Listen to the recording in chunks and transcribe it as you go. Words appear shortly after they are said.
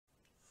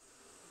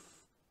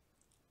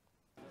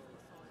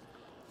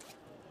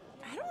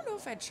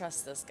if I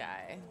trust this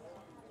guy.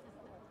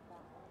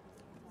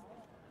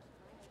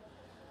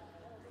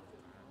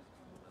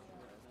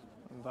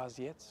 Was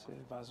jetzt?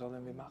 Was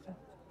sollen wir machen?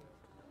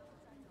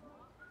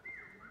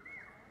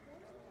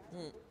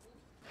 Oh,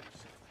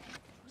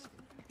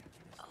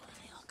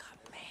 they all got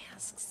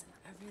masks and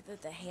everything.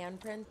 The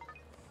handprint.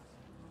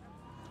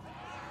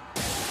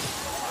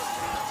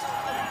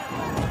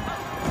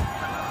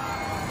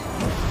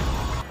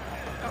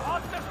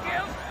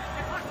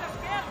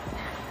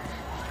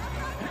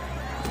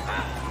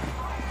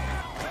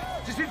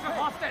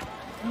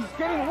 He's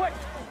getting wet.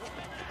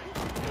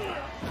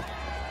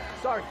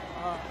 Sorry.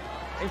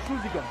 Hey,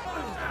 Susie,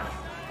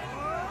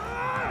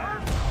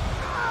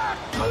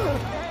 Whoa.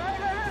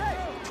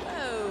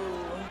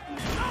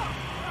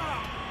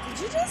 Did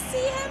you just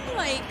see him,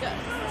 like,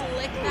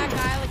 flick that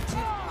guy like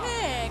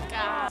toothpick?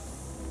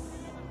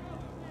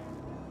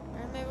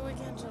 Or maybe we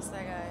can't trust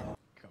that guy.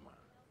 Come on.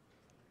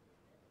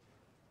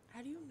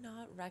 How do you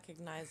not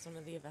recognize one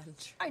of the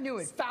Avengers? I knew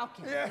it,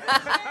 Falcon.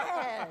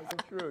 Yeah.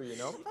 It's true, you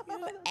know.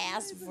 You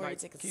asked before you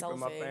take a Keeping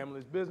my selfie.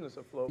 family's business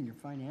afloat. Your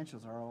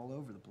financials are all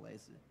over the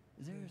place.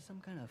 Is there some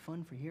kind of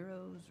fun for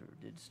heroes, or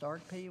did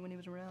Stark pay you when he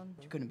was around?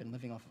 You couldn't have been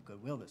living off of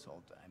goodwill this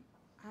whole time.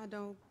 I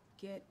don't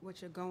get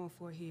what you're going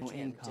for here. No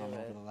income do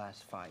it. over the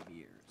last 5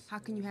 years. How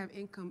can you have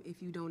income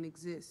if you don't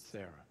exist?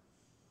 Sarah.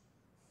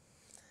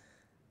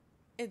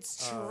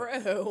 It's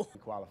true. You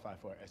qualify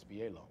for an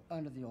SBA loan.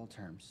 Under the old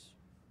terms,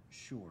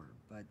 sure,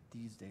 but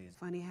these days...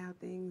 Funny how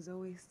things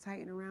always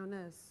tighten around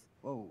us.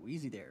 Whoa,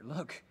 easy there.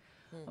 Look,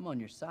 I'm on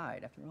your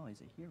side. After all,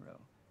 he's a hero.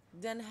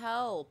 Then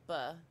help.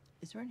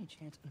 Is there any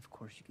chance, and of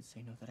course you could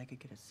say no, that I could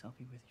get a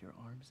selfie with your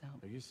arms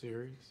out? Are you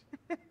serious?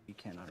 We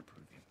cannot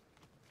approve you.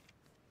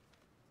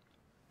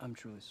 I'm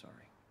truly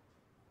sorry.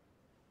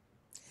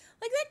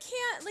 Like, that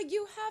can't, like,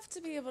 you have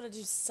to be able to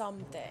do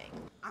something.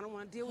 I don't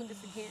want to deal with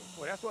this again.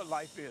 Well, that's what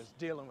life is,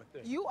 dealing with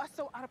this. You are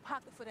so out of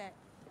pocket for that.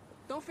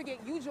 Don't forget,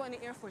 you joined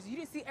the Air Force. You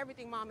didn't see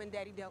everything Mom and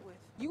Daddy dealt with.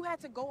 You had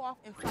to go off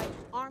and fight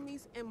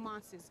armies and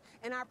monsters,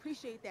 and I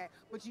appreciate that.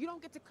 But you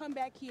don't get to come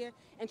back here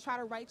and try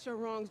to right your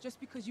wrongs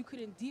just because you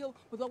couldn't deal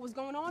with what was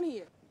going on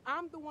here.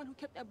 I'm the one who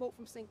kept that boat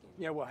from sinking.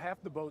 Yeah, well,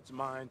 half the boat's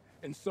mine,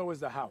 and so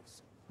is the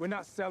house. We're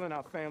not selling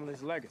our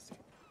family's legacy.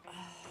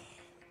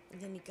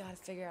 Then you gotta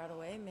figure out a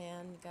way,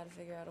 man. You gotta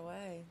figure out a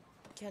way.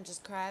 You can't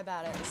just cry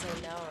about it and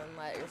say no and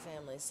let your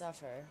family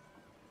suffer.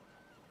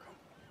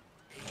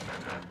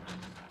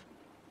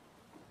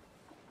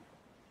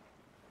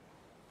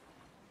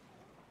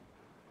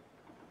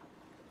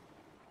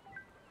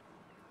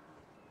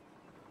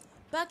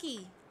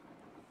 Bucky!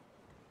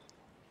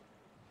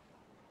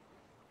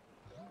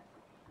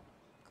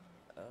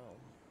 Oh.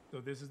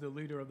 So this is the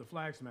leader of the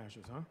Flag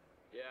Smashers, huh?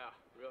 Yeah,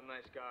 real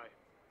nice guy.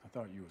 I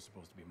thought you were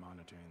supposed to be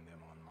monitoring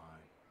them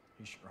online.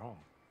 He's strong.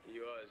 He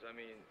was. I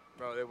mean,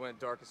 bro, it went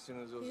dark as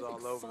soon as it was You all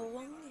look over. full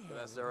on But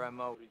that's him. their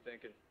MO. What are you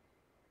thinking?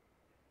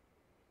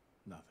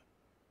 Nothing.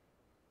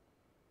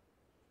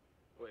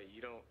 Wait,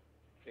 you don't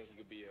think he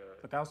could be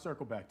a... Look, I'll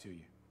circle back to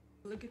you.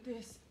 Look at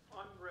this.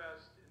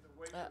 Unrest in the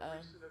wake of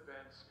recent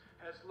events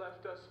has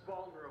left us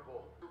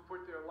vulnerable who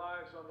put their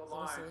lives on the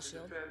line also a to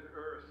shield. defend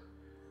Earth.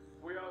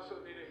 We also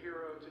need a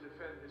hero to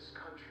defend this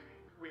country.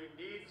 We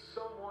need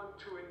someone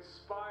to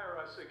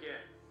inspire us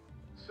again.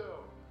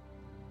 So,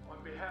 on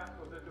behalf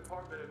of the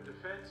Department of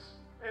Defense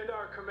and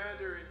our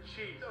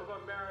Commander-in-Chief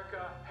of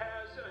America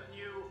has a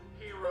new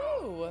hero.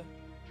 Ooh.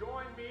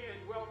 Join me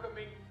in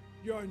welcoming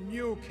Your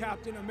new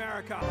Captain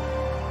America.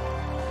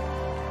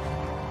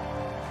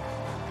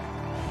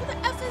 Who the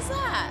F is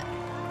that?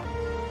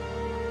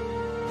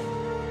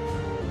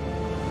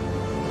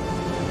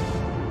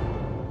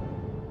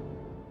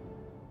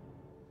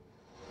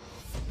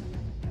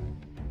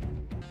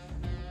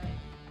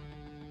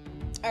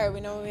 Alright,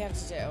 we know what we have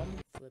to do.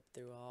 Flip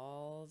through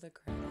all the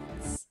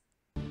credits.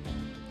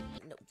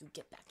 No, you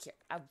get back here.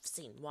 I've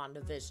seen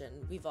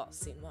WandaVision. We've all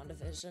seen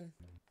WandaVision.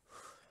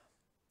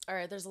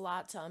 Alright, there's a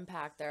lot to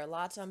unpack there.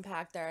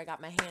 I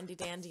got my handy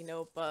dandy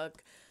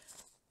notebook.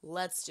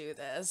 Let's do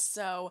this.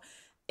 So,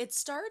 it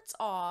starts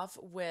off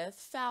with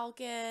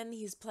Falcon.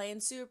 He's playing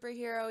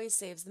superhero. He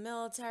saves the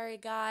military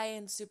guy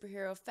in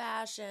superhero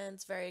fashion.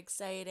 It's very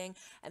exciting.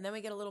 And then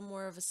we get a little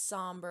more of a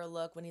somber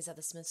look when he's at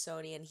the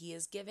Smithsonian. He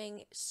is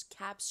giving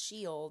Cap's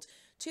shield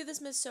to the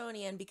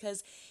Smithsonian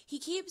because he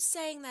keeps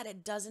saying that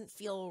it doesn't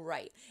feel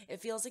right.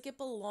 It feels like it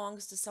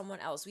belongs to someone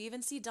else. We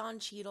even see Don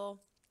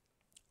Cheadle.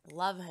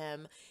 Love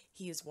him.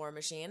 He's War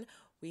Machine.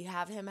 We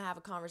have him have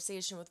a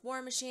conversation with War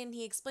Machine.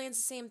 He explains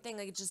the same thing.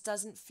 Like, it just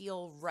doesn't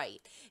feel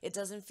right. It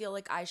doesn't feel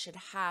like I should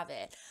have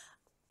it.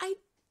 I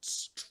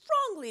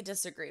strongly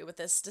disagree with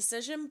this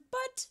decision,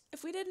 but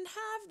if we didn't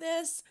have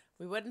this,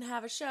 we wouldn't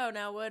have a show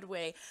now, would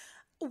we?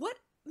 What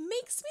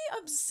makes me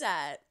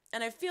upset,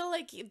 and I feel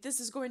like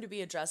this is going to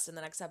be addressed in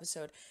the next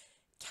episode,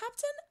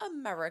 Captain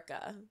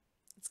America.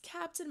 It's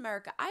Captain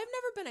America. I've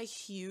never been a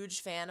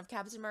huge fan of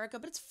Captain America,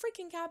 but it's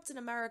freaking Captain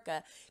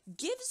America.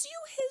 Gives you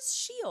his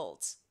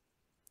shield.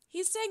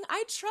 He's saying,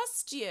 I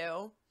trust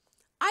you.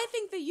 I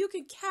think that you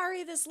could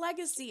carry this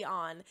legacy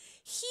on.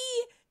 He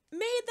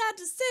made that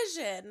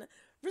decision.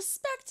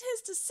 Respect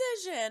his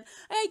decision.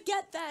 I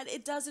get that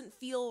it doesn't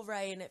feel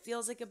right and it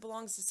feels like it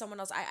belongs to someone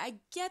else. I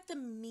get the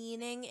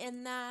meaning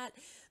in that.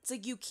 It's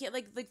like you can't,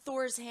 like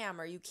Thor's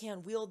hammer, you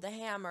can't wield the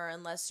hammer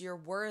unless you're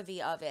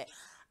worthy of it.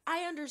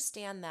 I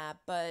understand that,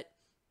 but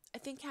I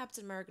think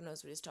Captain America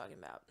knows what he's talking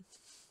about.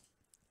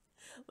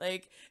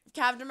 Like, if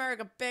Captain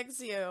America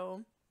picks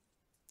you,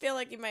 feel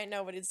like you might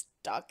know what he's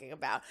talking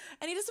about.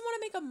 And he doesn't want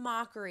to make a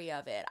mockery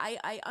of it.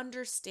 I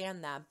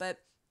understand that, but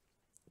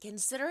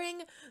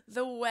considering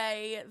the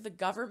way the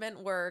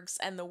government works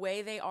and the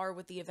way they are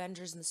with the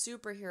Avengers and the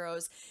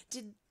superheroes,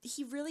 did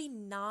he really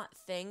not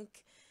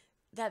think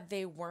that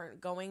they weren't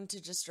going to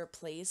just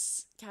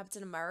replace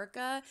Captain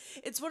America?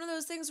 It's one of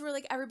those things where,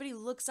 like, everybody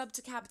looks up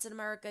to Captain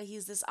America.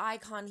 He's this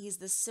icon. He's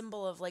this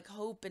symbol of, like,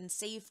 hope and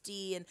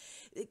safety, and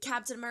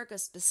Captain America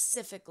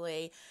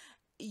specifically.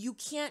 You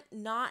can't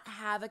not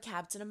have a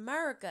Captain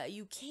America.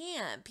 You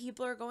can't.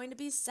 People are going to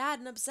be sad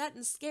and upset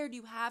and scared.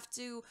 You have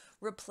to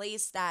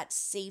replace that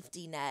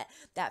safety net,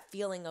 that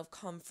feeling of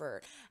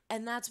comfort.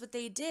 And that's what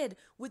they did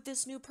with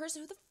this new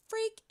person. Who the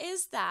freak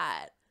is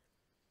that?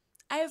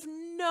 I have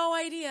no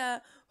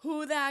idea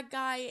who that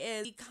guy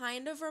is. He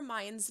kind of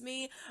reminds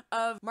me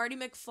of Marty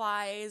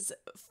McFly's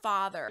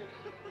father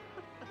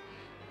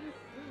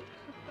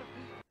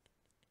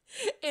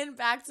in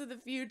Back to the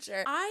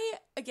Future. I,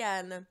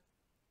 again,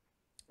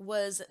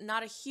 was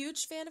not a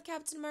huge fan of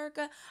Captain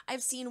America.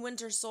 I've seen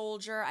Winter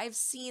Soldier. I've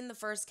seen the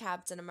first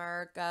Captain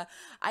America.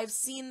 I've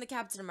seen the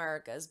Captain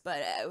Americas, but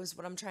it was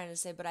what I'm trying to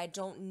say, but I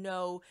don't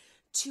know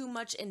too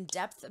much in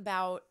depth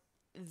about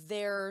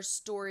their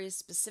stories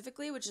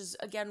specifically, which is,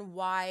 again,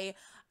 why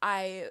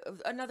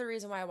another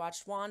reason why I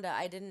watched Wanda.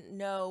 I didn't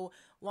know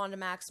Wanda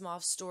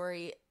Maximoff's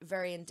story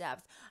very in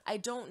depth. I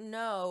don't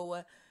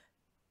know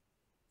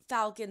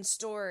Falcon's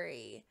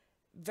story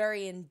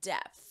very in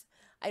depth.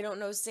 I don't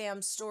know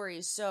Sam's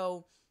story,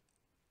 so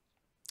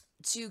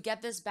to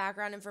get this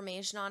background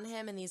information on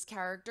him and these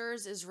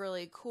characters is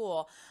really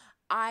cool.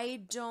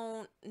 I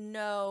don't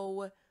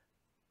know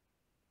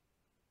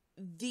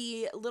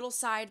the little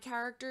side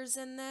characters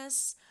in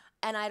this,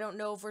 and I don't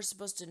know if we're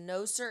supposed to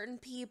know certain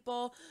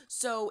people,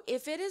 so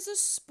if it is a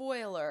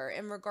spoiler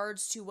in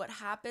regards to what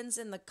happens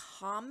in the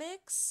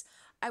comics,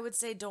 I would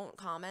say don't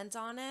comment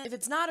on it. If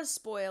it's not a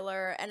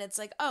spoiler and it's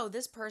like, oh,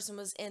 this person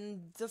was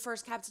in the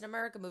first Captain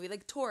America movie,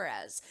 like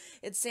Torres.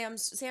 It's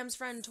Sam's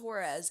friend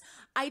Torres.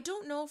 I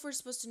don't know if we're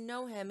supposed to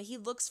know him. He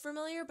looks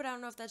familiar, but I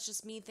don't know if that's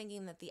just me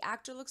thinking that the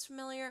actor looks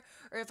familiar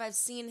or if I've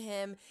seen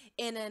him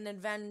in an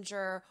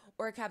Avenger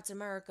or a Captain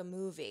America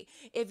movie.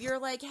 If you're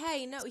like,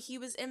 hey, no, he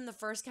was in the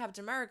first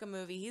Captain America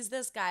movie, he's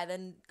this guy,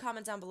 then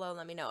comment down below and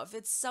let me know. If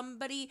it's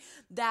somebody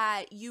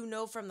that you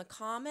know from the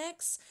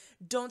comics,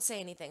 don't say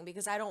anything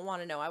because I don't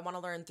want to know. I want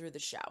to learn through the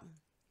show.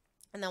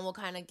 And then we'll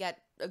kind of get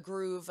a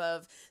groove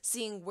of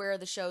seeing where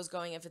the show's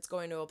going, if it's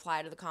going to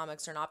apply to the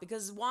comics or not,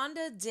 because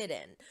Wanda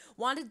didn't.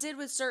 Wanda did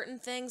with certain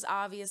things,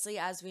 obviously,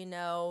 as we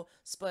know.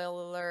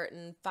 Spoiler alert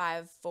in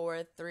 5,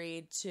 4,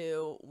 3,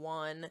 2,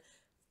 1,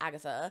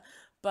 Agatha.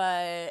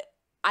 But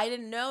I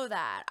didn't know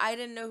that. I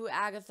didn't know who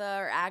Agatha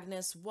or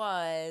Agnes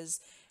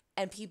was,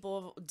 and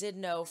people did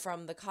know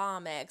from the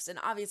comics, and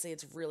obviously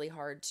it's really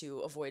hard to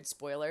avoid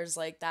spoilers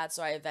like that,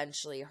 so I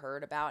eventually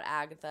heard about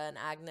Agatha and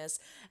Agnes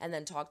and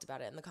then talked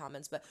about it in the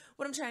comments. But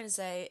what I'm trying to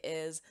say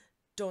is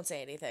don't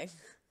say anything.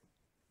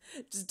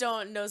 Just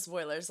no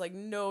spoilers, like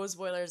no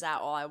spoilers at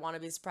all. I want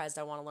to be surprised.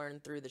 I want to learn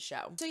through the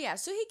show. So yeah,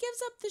 so he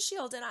gives up the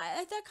shield, and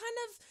that kind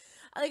of,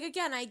 like,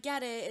 again, I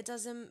get it. It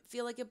doesn't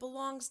feel like it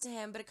belongs to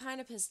him, but it kind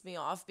of pissed me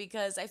off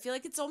because I feel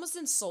like it's almost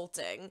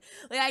insulting.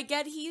 Like, I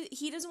get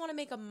he doesn't want to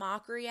make a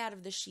mockery out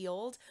of the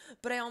shield,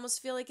 but I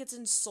almost feel like it's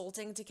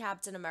insulting to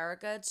Captain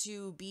America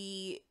to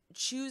be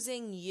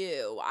choosing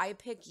you. I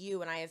pick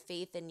you and I have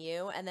faith in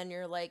you, and then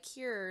you're like,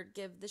 here,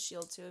 give the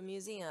shield to a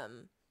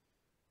museum.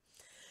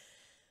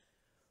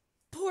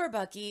 Poor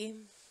Bucky.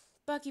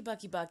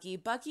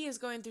 Bucky is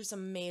going through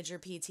some major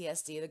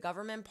PTSD. The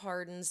government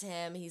pardons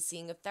him. He's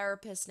seeing a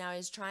therapist now.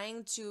 He's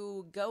trying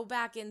to go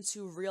back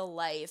into real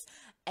life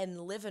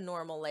and live a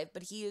normal life,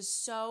 but he is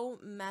so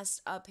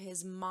messed up.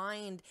 His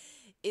mind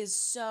is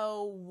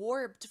so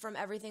warped from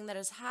everything that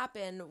has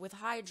happened with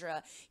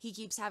Hydra. He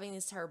keeps having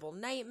these terrible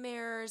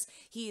nightmares.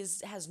 He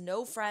has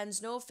no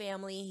friends, no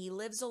family. He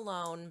lives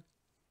alone,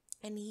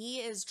 and he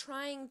is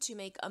trying to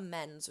make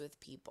amends with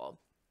people.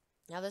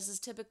 Now, this is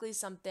typically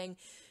something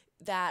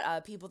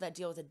that people that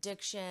deal with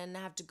addiction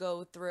have to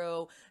go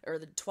through, or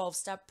the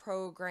 12-step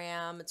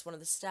program. It's one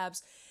of the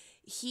steps.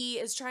 He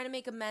is trying to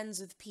make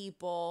amends with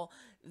people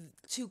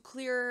to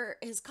clear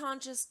his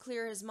conscience,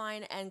 clear his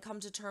mind, and come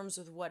to terms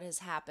with what has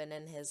happened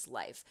in his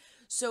life.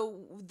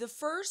 So the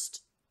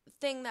first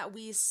thing that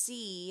we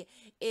see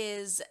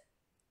is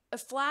a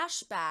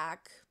flashback,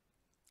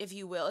 if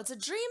you will. It's a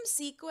dream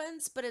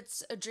sequence, but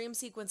it's a dream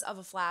sequence of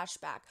a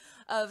flashback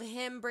of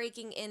him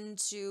breaking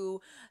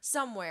into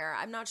somewhere.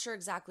 I'm not sure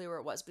exactly where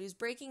it was, but he's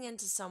breaking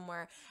into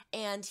somewhere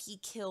and he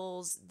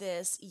kills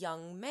this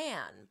young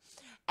man.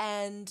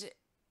 And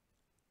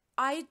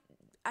I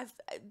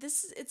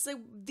it's like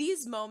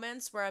these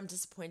moments where I'm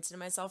disappointed in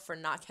myself for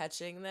not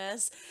catching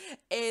this,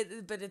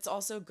 but it's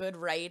also good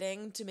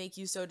writing to make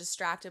you so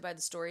distracted by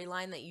the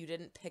storyline that you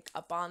didn't pick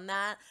up on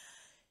that.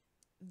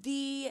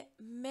 The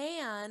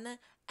man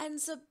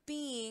ends up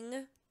being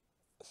the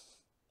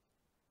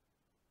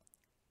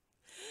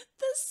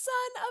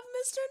son of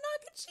Mr.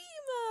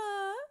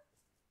 Nakajima.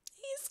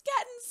 He's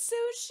getting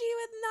sushi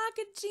with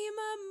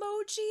Nakajima.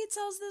 Mochi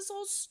tells this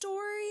whole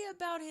story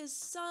about his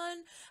son,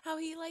 how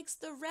he likes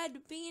the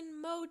red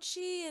bean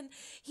mochi, and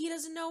he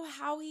doesn't know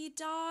how he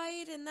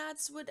died, and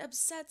that's what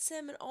upsets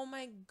him. And oh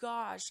my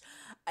gosh,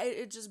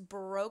 it just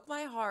broke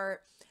my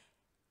heart.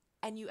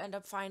 And you end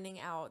up finding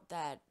out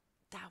that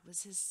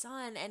was his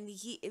son, and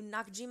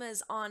Nakajima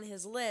is on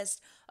his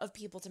list of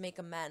people to make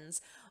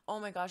amends. Oh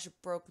my gosh, it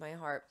broke my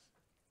heart.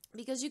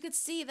 Because you could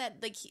see that,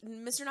 like,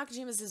 Mr.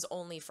 Nakajima is his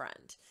only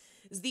friend.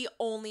 Is the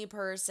only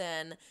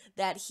person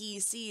that he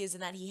sees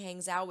and that he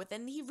hangs out with,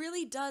 and he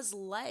really does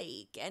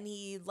like, and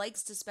he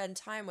likes to spend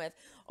time with.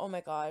 Oh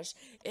my gosh,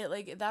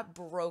 that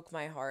broke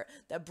my heart.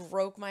 That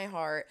broke my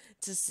heart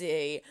to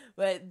see.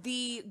 But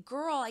the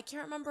girl, I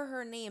can't remember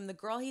her name, the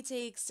girl he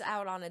takes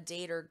out on a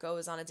date or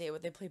goes on a date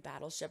with, they play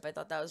Battleship. I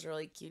thought that was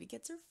really cute. He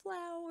gets her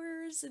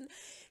flowers, and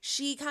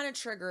she kind of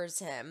triggers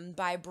him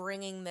by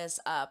bringing this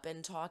up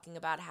and talking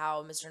about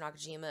how Mr.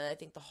 Nakajima, I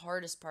think the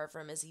hardest part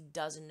for him is he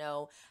doesn't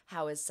know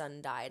how his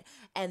son died.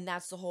 And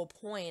that's the whole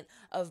point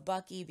of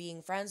Bucky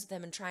being friends with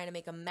him and trying to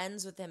make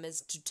amends with him,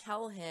 is to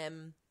tell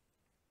him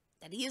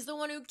that he is the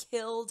one who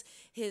killed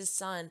his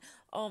son.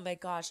 Oh my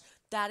gosh,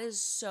 that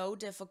is so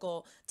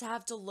difficult to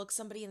have to look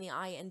somebody in the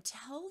eye and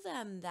tell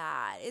them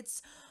that.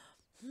 It's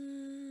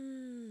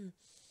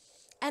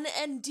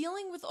And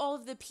dealing with all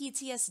of the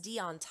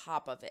PTSD on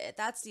top of it.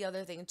 That's the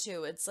other thing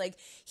too. It's like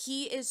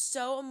he is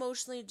so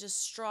emotionally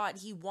distraught.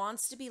 He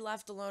wants to be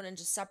left alone and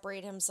just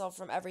separate himself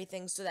from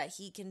everything so that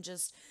he can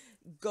just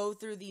go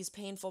through these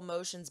painful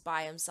motions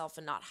by himself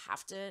and not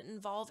have to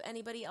involve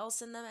anybody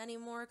else in them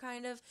anymore,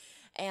 kind of.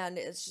 And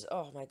it's just,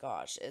 oh my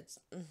gosh, it's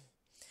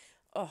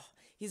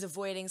he's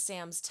avoiding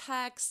Sam's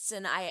texts,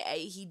 and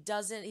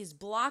he's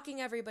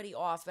blocking everybody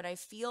off, but I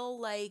feel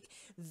like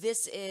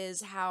this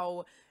is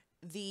how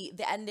the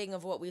ending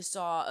of what we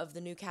saw of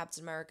the new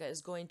Captain America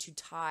is going to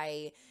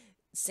tie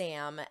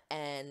Sam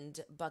and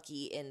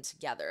Bucky in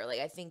together. Like,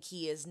 I think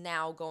he is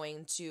now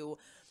going to,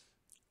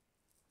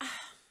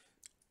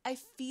 I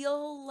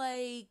feel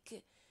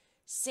like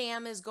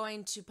Sam is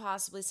going to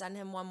possibly send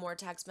him one more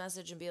text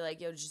message and be like,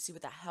 yo, did you see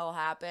what the hell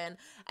happened?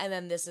 And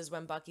then this is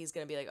when Bucky's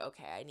going to be like,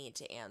 okay, I need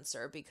to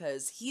answer,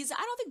 because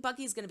I don't think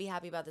Bucky's going to be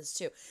happy about this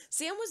too.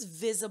 Sam was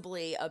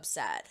visibly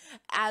upset,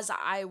 as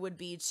I would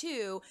be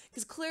too,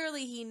 because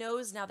clearly he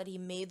knows now that he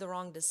made the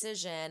wrong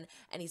decision,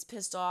 and he's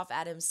pissed off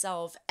at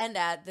himself and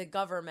at the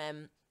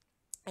government.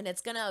 And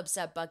it's going to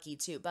upset Bucky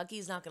too.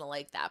 Bucky's not going to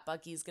like that.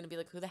 Bucky's going to be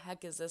like, who the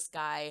heck is this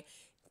guy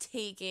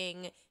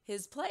taking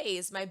his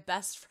place, my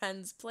best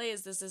friend's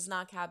place? This is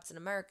not Captain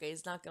America.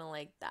 He's not gonna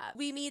like that.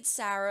 We meet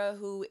Sarah,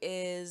 who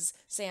is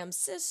Sam's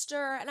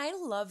sister, and I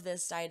love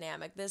this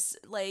dynamic, this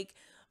like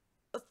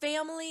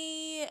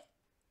family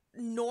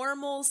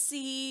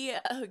normalcy,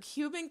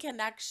 human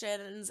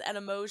connections and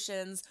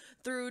emotions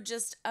through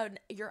just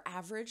your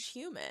average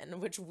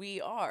human, which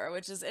we are,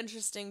 which is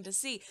interesting to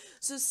see.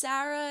 So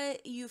Sarah,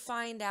 you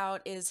find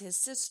out, is his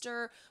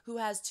sister who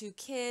has 2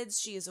 kids.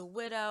 She is a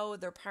widow.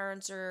 Their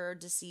parents are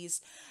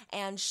deceased,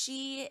 and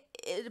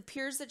it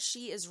appears that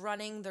she is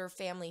running their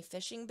family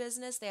fishing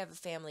business. They have a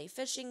family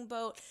fishing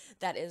boat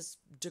that is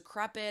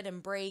decrepit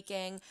and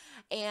breaking,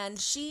 and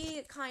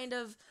she kind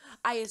of,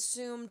 I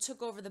assume,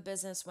 took over the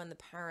business when the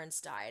parents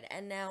died.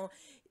 And now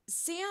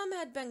Sam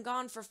had been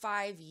gone for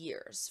 5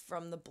 years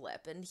from the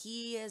blip, and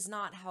he has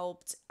not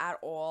helped at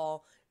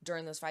all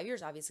during those 5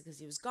 years, obviously, because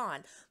he was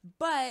gone.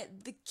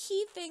 But the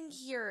key thing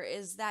here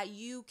is that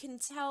you can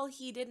tell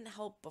he didn't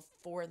help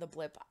before the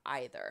blip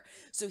either.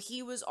 So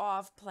he was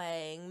off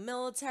playing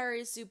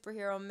military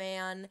superhero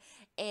man,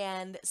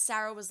 and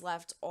Sarah was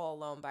left all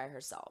alone by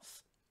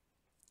herself,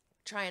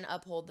 trying to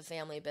uphold the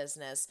family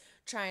business,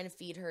 trying to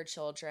feed her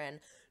children,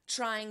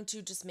 trying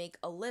to just make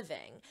a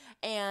living.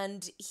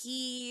 And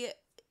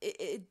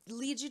it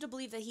leads you to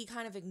believe that he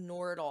kind of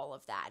ignored all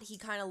of that. He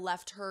kind of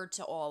left her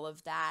to all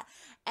of that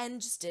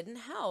and just didn't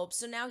help.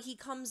 So now he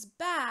comes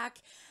back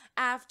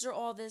after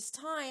all this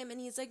time, and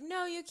he's like,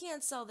 no, you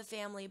can't sell the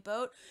family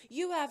boat.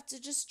 You have to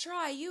just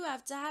try. You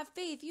have to have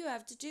faith. You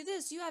have to do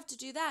this. You have to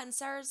do that. And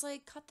Sarah's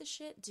like, cut the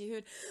shit,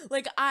 dude.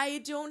 Like,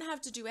 I don't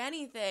have to do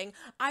anything.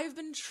 I've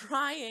been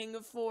trying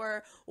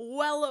for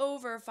well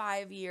over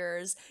 5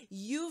 years.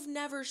 You've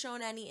never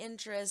shown any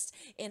interest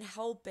in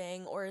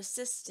helping or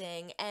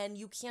assisting, and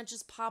you can't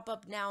just pop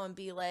up now and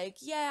be like,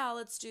 yeah,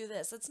 let's do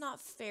this. That's not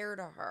fair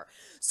to her.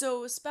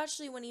 So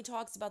especially when he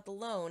talks about the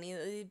loan,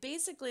 he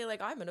basically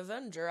like, I'm an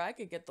Avenger. I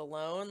could get the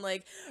loan,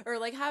 like, or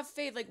like, have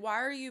faith. Like, why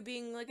are you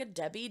being like a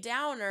Debbie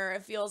Downer?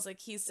 It feels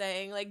like he's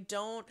saying, like,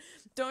 don't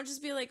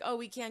just be like, oh,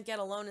 we can't get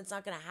a loan, it's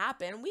not gonna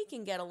happen, we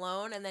can get a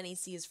loan. And then he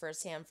sees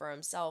firsthand for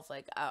himself,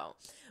 like, oh,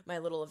 my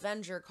little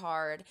Avenger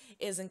card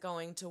isn't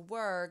going to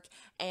work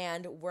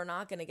and we're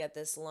not going to get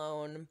this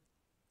loan.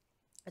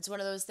 It's one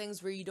of those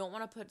things where you don't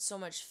want to put so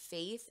much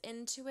faith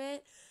into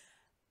it,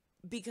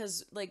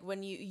 because like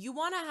when you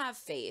want to have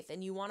faith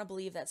and you want to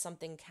believe that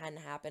something can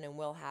happen and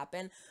will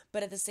happen,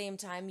 but at the same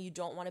time you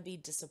don't want to be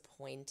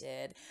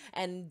disappointed,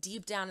 and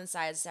deep down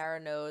inside Sarah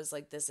knows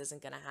like this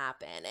isn't going to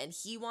happen and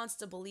he wants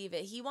to believe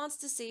it. He wants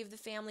to save the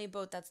family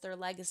boat. That's their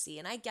legacy,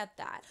 and I get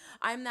that.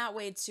 I'm that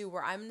way too,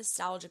 where I'm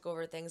nostalgic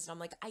over things and I'm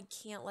like, I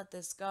can't let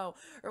this go,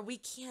 or we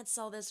can't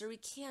sell this, or we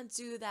can't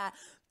do that.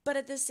 But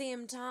at the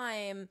same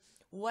time,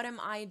 what am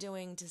I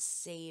doing to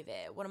save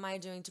it? What am I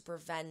doing to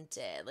prevent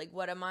it? Like,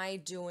 what am I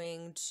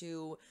doing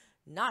to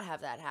not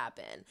have that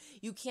happen?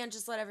 You can't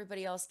just let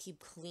everybody else keep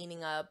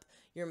cleaning up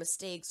your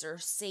mistakes or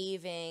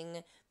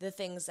saving the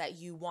things that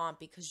you want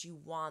because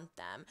you want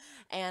them.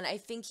 And I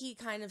think he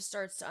kind of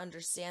starts to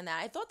understand that.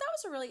 I thought that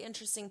was a really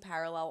interesting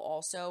parallel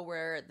also,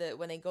 where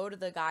when they go to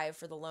the guy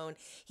for the loan,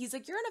 he's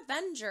like, you're an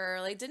Avenger.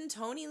 Like, didn't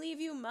Tony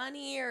leave you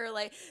money? Or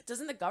like,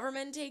 doesn't the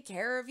government take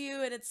care of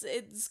you? And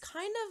it's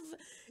kind of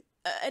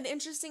an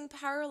interesting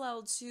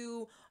parallel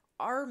to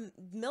our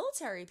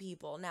military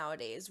people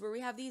nowadays, where we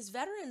have these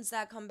veterans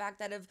that come back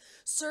that have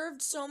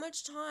served so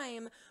much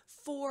time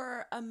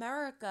for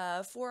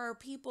America, for our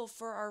people,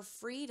 for our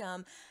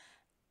freedom,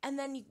 and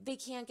then they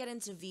can't get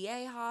into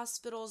VA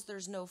hospitals.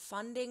 There's no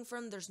funding for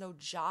them. There's no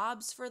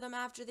jobs for them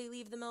after they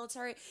leave the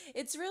military.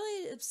 It's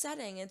really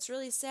upsetting. It's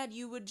really sad.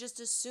 You would just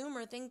assume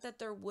or think that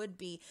there would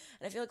be,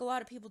 and I feel like a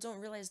lot of people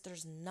don't realize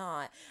there's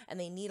not, and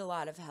they need a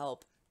lot of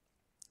help.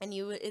 And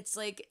it's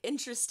like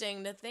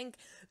interesting to think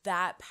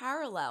that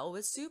parallel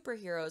with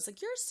superheroes.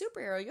 Like, you're a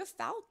superhero, you're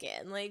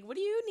Falcon. Like, what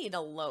do you need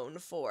a loan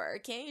for?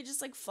 Can't you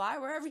just like fly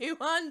wherever you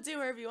want, do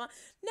wherever you want?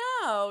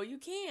 No, you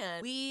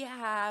can't. We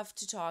have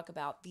to talk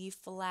about the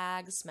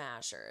Flag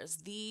Smashers.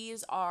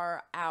 These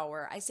are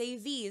I say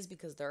these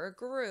because they're a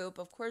group.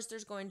 Of course,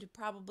 there's going to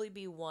probably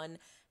be one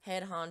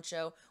head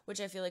honcho,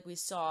 which I feel like we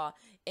saw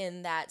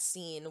in that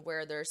scene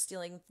where they're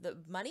stealing the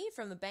money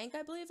from the bank,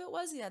 I believe it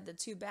was. He had the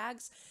 2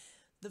 bags.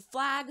 The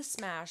Flag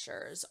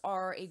Smashers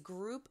are a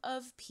group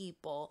of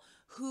people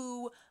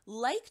who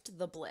liked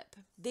the blip.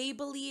 They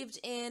believed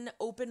in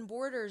open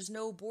borders,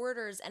 no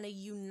borders, and a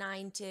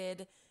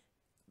united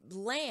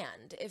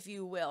land, if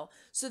you will.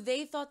 So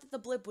they thought that the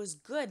blip was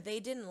good. They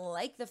didn't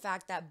like the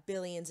fact that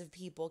billions of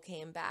people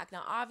came back.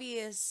 Now,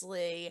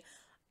 obviously,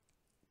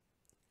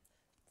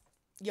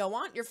 you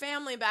want your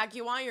family back,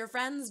 you want your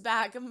friends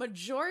back. A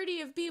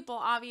majority of people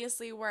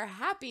obviously were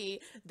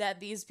happy that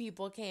these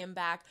people came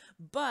back,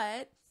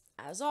 but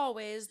as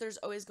always, there's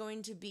always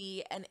going to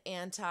be an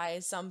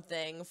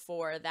anti-something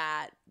for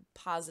that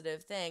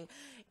positive thing,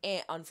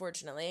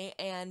 unfortunately.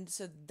 And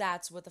so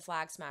that's what the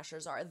Flag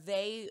Smashers are.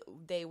 They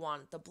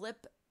want the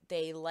blip.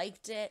 They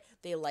liked it.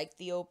 They liked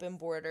the open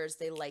borders.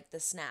 They liked the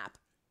snap.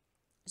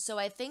 So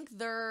I think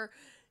their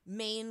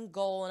main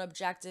goal and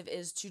objective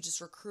is to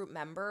just recruit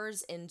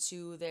members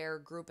into their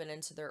group and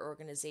into their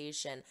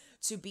organization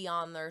to be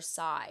on their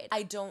side.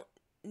 I don't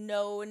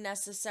know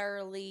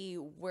necessarily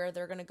where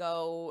they're going to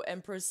go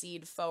and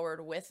proceed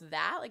forward with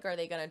that. Like, are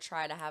they going to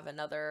try to have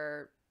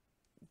another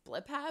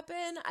blip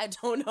happen? I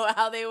don't know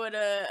how they would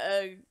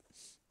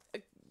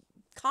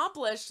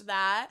accomplish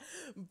that,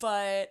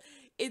 but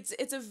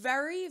it's a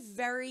very,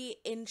 very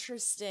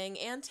interesting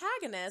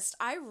antagonist.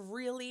 I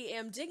really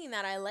am digging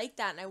that. I like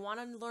that, and I want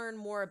to learn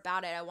more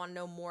about it. I want to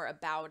know more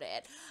about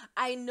it.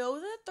 I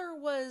know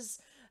that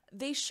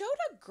they showed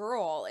a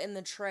girl in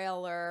the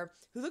trailer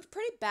who looked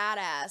pretty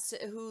badass,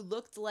 who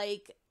looked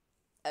like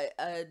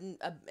an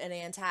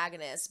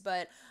antagonist,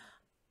 but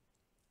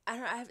I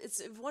don't know,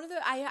 it's one of the,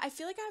 I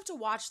feel like I have to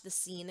watch the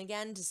scene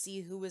again to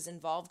see who was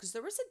involved, because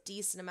there was a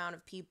decent amount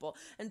of people,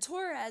 and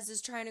Torres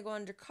is trying to go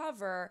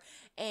undercover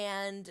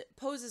and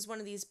poses one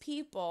of these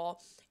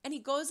people, and he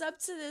goes up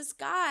to this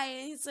guy,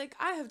 and he's like,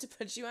 I have to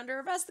put you under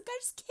arrest. The guy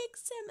just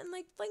kicks him and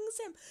like flings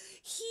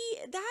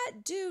him.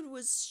 That dude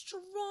was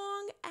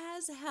strong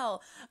as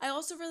hell. I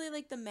also really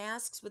like the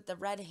masks with the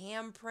red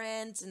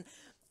handprints, and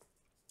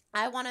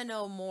I want to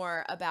know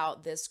more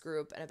about this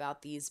group and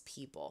about these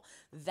people.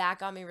 That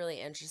got me really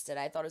interested.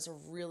 I thought it was a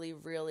really,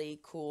 really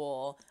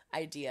cool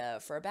idea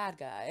for a bad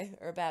guy,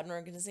 or a bad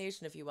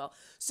organization, if you will.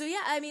 So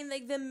yeah, I mean,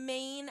 like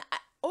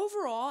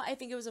overall, I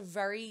think it was a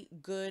very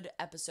good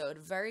episode,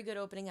 very good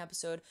opening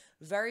episode,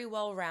 very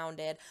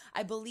well-rounded.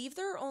 I believe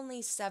there are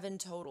only 7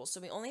 total, so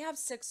we only have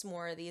 6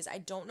 more of these. I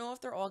don't know if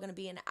they're all going to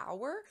be an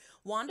hour.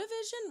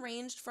 WandaVision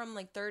ranged from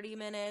like 30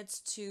 minutes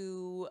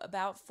to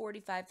about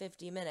 45,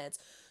 50 minutes.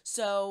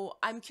 So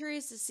I'm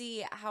curious to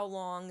see how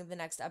long the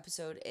next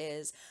episode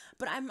is,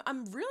 but I'm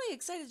really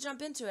excited to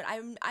jump into it.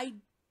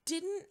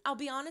 I'll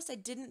be honest, I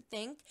didn't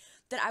think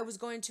that I was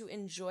going to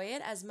enjoy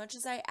it as much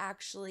as I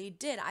actually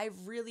did. I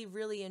really,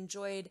 really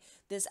enjoyed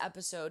this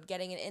episode,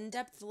 getting an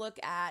in-depth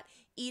look at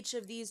each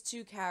of these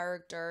two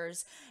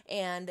characters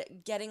and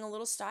getting a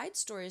little side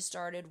story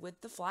started with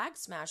the Flag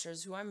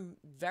Smashers, who I'm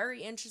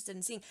very interested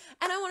in seeing.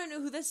 And I want to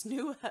know who this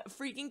new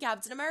freaking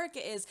Captain America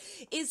is.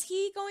 Is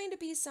he going to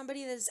be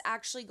somebody that is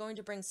actually going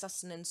to bring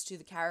sustenance to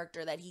the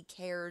character, that he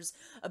cares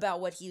about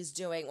what he's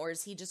doing, or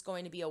is he just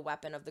going to be a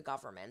weapon of the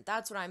government?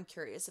 That's what I'm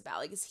curious about.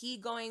 Like, is he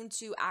going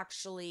to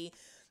actually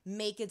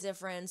make a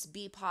difference,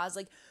 be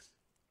positive? Like,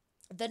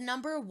 the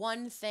number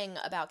one thing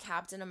about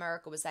Captain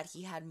America was that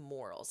he had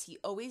morals. He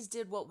always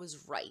did what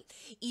was right.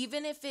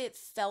 Even if it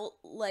felt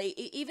like,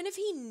 even if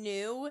he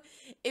knew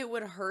it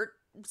would hurt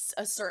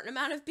a certain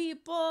amount of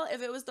people,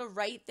 if it was the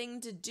right thing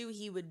to do,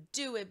 he would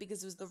do it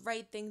because it was the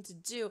right thing to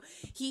do.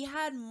 He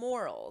had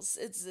morals.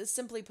 It's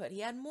simply put, he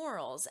had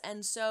morals.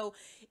 And so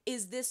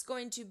is this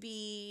going to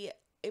be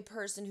a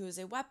person who is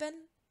a weapon?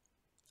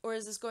 Or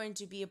is this going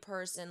to be a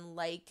person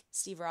like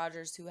Steve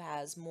Rogers who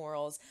has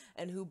morals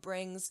and who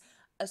brings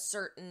a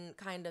certain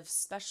kind of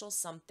special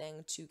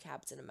something to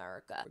Captain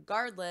America?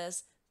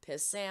 Regardless,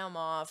 piss Sam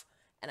off,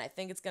 and I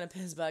think it's going to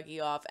piss Bucky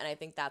off, and I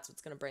think that's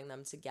what's going to bring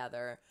them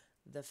together,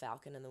 the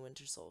Falcon and the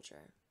Winter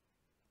Soldier.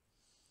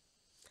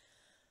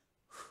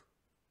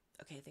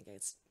 Okay, I think I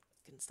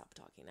can stop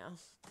talking now.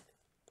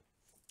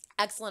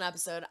 Excellent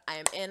episode. I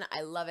am in.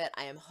 I love it.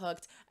 I am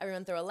hooked.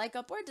 Everyone throw a like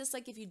up or a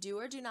dislike if you do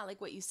or do not like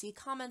what you see.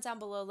 Comment down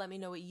below. Let me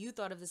know what you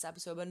thought of this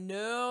episode, but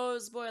no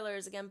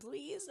spoilers. Again,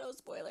 please, no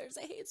spoilers.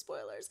 I hate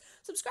spoilers.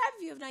 Subscribe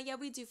if you have not yet.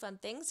 We do fun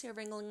things here.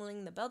 Ring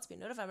the bell to be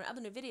notified when I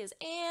upload new videos.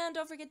 And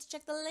don't forget to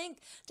check the link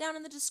down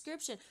in the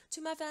description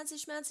to my fancy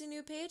schmancy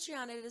new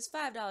Patreon. It is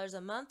 $5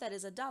 a month. That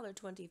is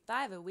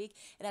 $1.25 a week.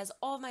 It has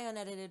all of my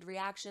unedited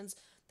reactions.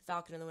 The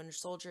Falcon and the Winter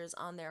Soldier is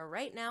on there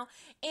right now,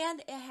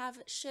 and I have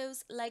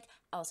shows like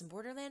Alice in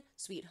Borderland,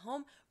 Sweet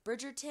Home,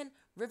 Bridgerton,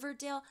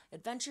 Riverdale,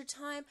 Adventure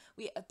Time,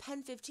 we have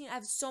Pen 15. I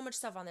have so much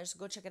stuff on there, so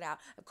go check it out.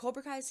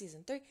 Cobra Kai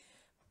Season 3.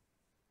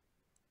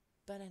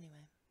 But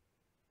anyway,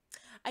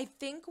 I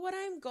think what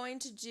I'm going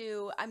to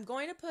do, I'm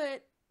going to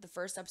put the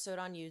first episode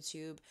on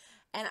YouTube,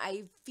 and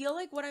I feel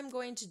like what I'm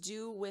going to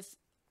do with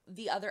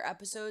the other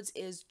episodes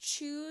is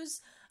choose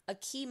a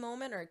key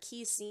moment or a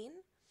key scene,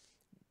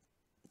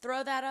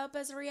 throw that up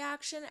as a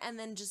reaction, and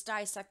then just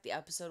dissect the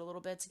episode a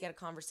little bit to get a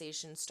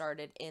conversation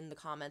started in the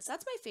comments.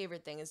 That's my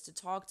favorite thing, is to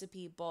talk to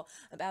people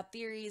about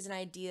theories and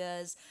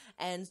ideas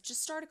and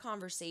just start a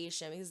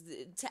conversation, because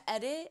to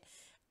edit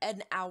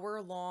an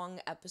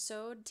hour-long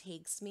episode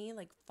takes me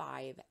like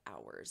 5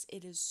 hours.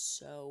 It is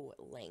so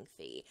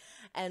lengthy.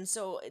 And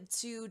so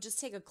to just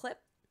take a clip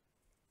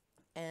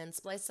and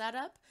splice that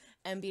up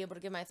and be able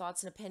to give my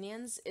thoughts and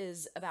opinions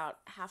is about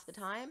half the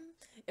time,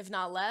 if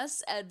not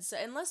less. And so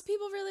unless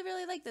people really,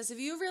 really like this, if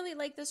you really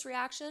like this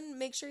reaction,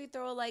 make sure you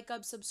throw a like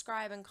up,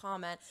 subscribe, and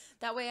comment.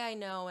 That way I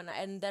know,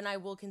 and then I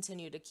will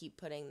continue to keep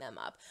putting them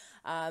up.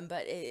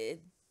 But I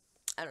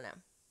don't know.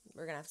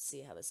 We're going to have to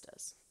see how this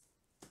does.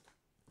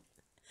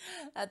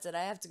 That's it.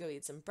 I have to go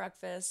eat some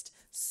breakfast,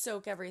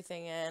 soak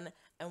everything in,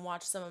 and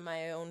watch some of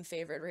my own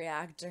favorite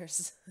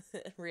reactors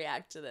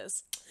react to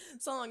this.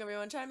 So long,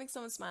 everyone. Try to make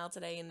someone smile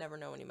today. You never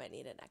know when you might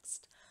need it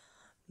next.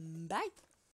 Bye.